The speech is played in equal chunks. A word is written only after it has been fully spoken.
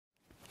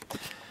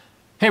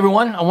Hey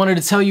everyone, I wanted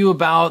to tell you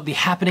about the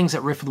happenings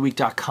at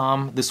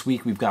riffoftheweek.com. This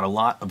week we've got a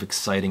lot of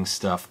exciting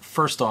stuff.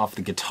 First off,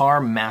 the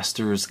Guitar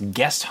Masters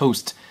guest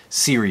host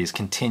series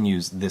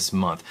continues this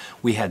month.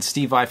 We had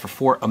Steve Vai for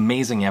 4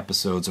 amazing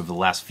episodes over the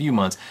last few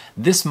months.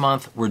 This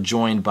month we're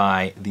joined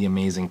by the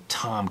amazing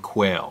Tom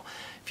Quayle.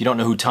 If you don't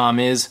know who Tom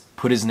is,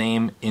 put his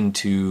name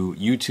into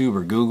YouTube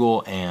or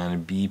Google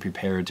and be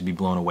prepared to be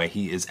blown away.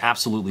 He is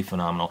absolutely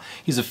phenomenal.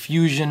 He's a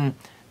fusion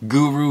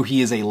guru.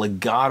 He is a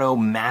legato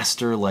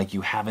master like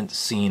you haven't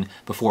seen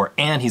before,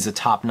 and he's a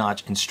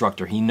top-notch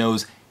instructor. He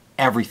knows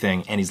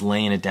everything and he's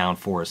laying it down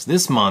for us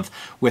this month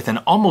with an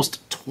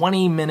almost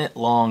 20-minute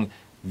long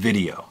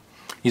video.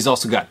 He's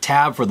also got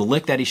tab for the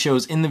lick that he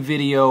shows in the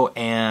video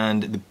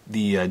and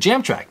the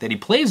jam track that he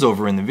plays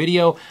over in the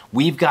video.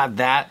 We've got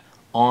that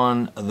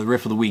on the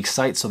Riff of the Week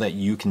site so that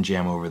you can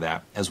jam over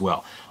that as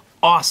well.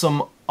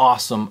 Awesome,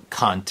 awesome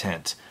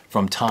content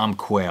from Tom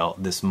Quayle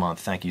this month.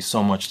 Thank you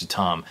so much to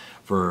Tom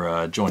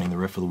for joining the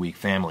Riff of the Week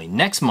family.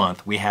 Next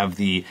month, we have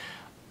the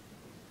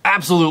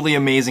absolutely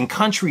amazing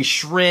country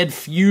shred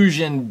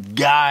fusion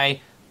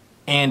guy,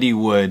 Andy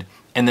Wood.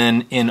 And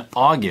then in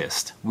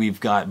August, we've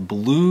got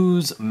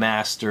blues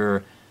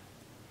master,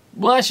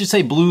 well, I should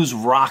say blues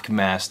rock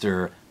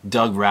master,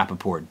 Doug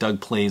Rappaport.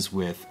 Doug plays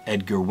with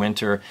Edgar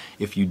Winter.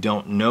 If you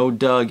don't know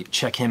Doug,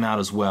 check him out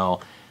as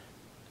well.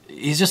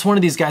 He's just one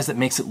of these guys that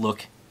makes it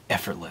look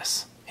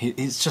effortless.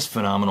 He's just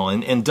phenomenal.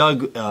 And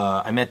Doug,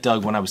 I met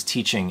Doug when I was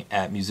teaching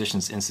at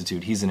Musicians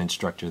Institute. He's an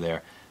instructor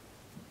there.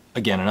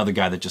 Again, another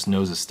guy that just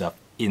knows his stuff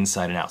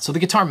inside and out. So the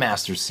Guitar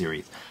Masters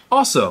series.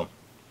 Also,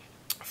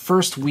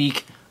 first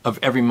week of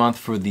every month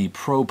for the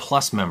Pro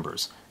Plus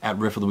members at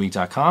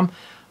riffoftheweek.com.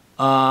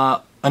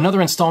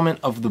 Another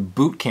installment of the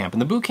boot camp.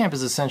 And the boot camp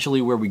is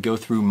essentially where we go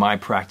through my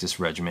practice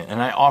regimen.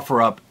 And I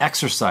offer up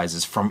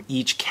exercises from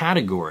each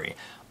category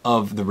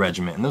of the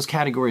regimen. And those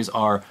categories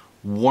are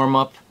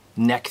warm-up,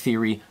 neck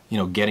theory, you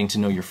know, getting to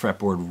know your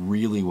fretboard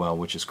really well,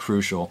 which is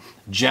crucial.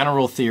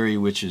 General theory,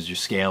 which is your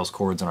scales,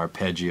 chords, and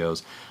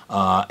arpeggios.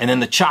 And then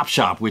the chop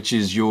shop, which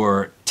is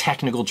your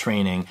technical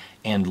training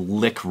and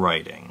lick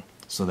writing,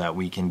 so that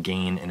we can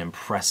gain an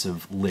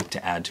impressive lick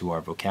to add to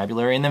our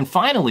vocabulary. And then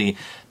finally,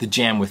 the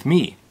Jam With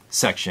Me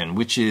section,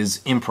 which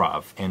is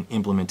improv and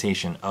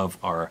implementation of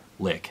our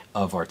lick,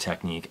 of our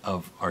technique,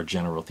 of our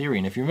general theory.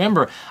 And if you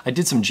remember, I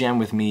did some Jam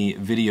With Me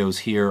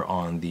videos here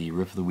on the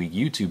Riff of the Week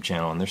YouTube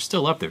channel, and they're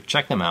still up there.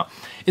 Check them out.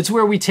 It's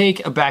where we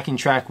take a backing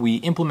track, we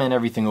implement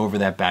everything over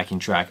that backing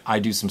track, I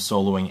do some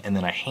soloing, and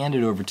then I hand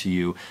it over to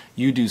you,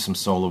 you do some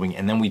soloing,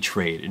 and then we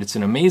trade. And it's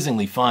an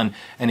amazingly fun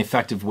and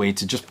effective way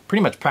to just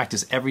pretty much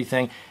practice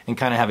everything and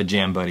kind of have a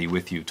jam buddy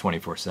with you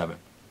 24/7.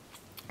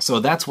 So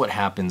that's what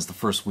happens the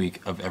first week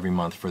of every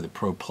month for the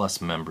Pro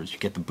Plus members. You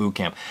get the boot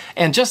camp.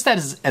 And just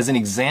as an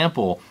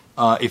example,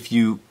 if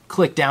you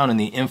click down in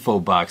the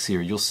info box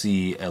here, you'll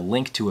see a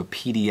link to a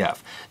PDF.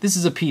 This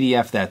is a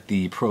PDF that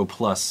the Pro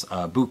Plus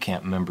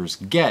bootcamp members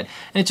get,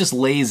 and it just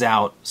lays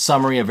out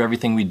summary of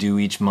everything we do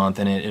each month,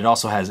 and it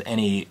also has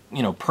any,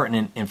 you know,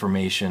 pertinent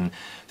information,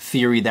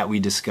 theory that we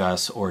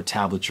discuss, or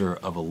tablature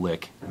of a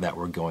lick that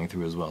we're going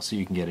through as well, so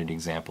you can get an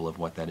example of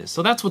what that is.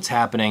 So that's what's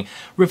happening.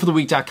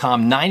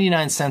 riffoftheweek.com,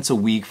 99 cents a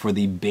week for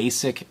the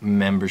basic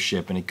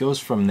membership, and it goes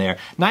from there.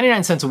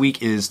 99 cents a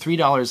week is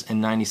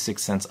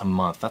 $3.96 a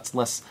month. That's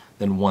less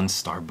than one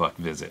Starbucks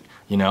visit,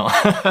 you know?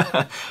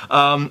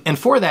 And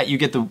for that, you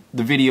get the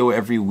video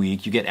every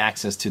week. You get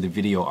access to the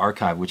video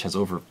archive, which has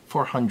over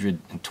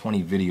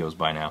 420 videos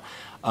by now.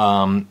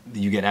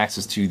 You get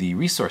access to the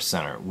Resource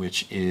Center,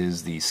 which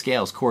is the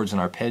scales, chords,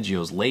 and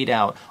arpeggios laid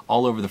out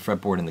all over the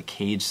fretboard in the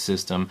cage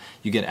system.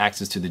 You get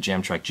access to the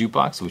Jam Track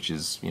Jukebox, which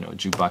is, you know, a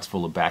jukebox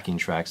full of backing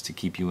tracks to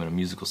keep you in a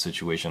musical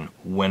situation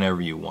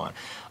whenever you want.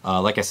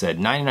 Like I said,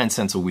 99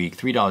 cents a week,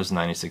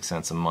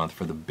 $3.96 a month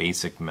for the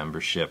basic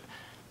membership.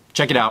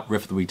 Check it out,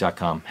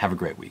 riffoftheweek.com. Have a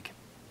great week.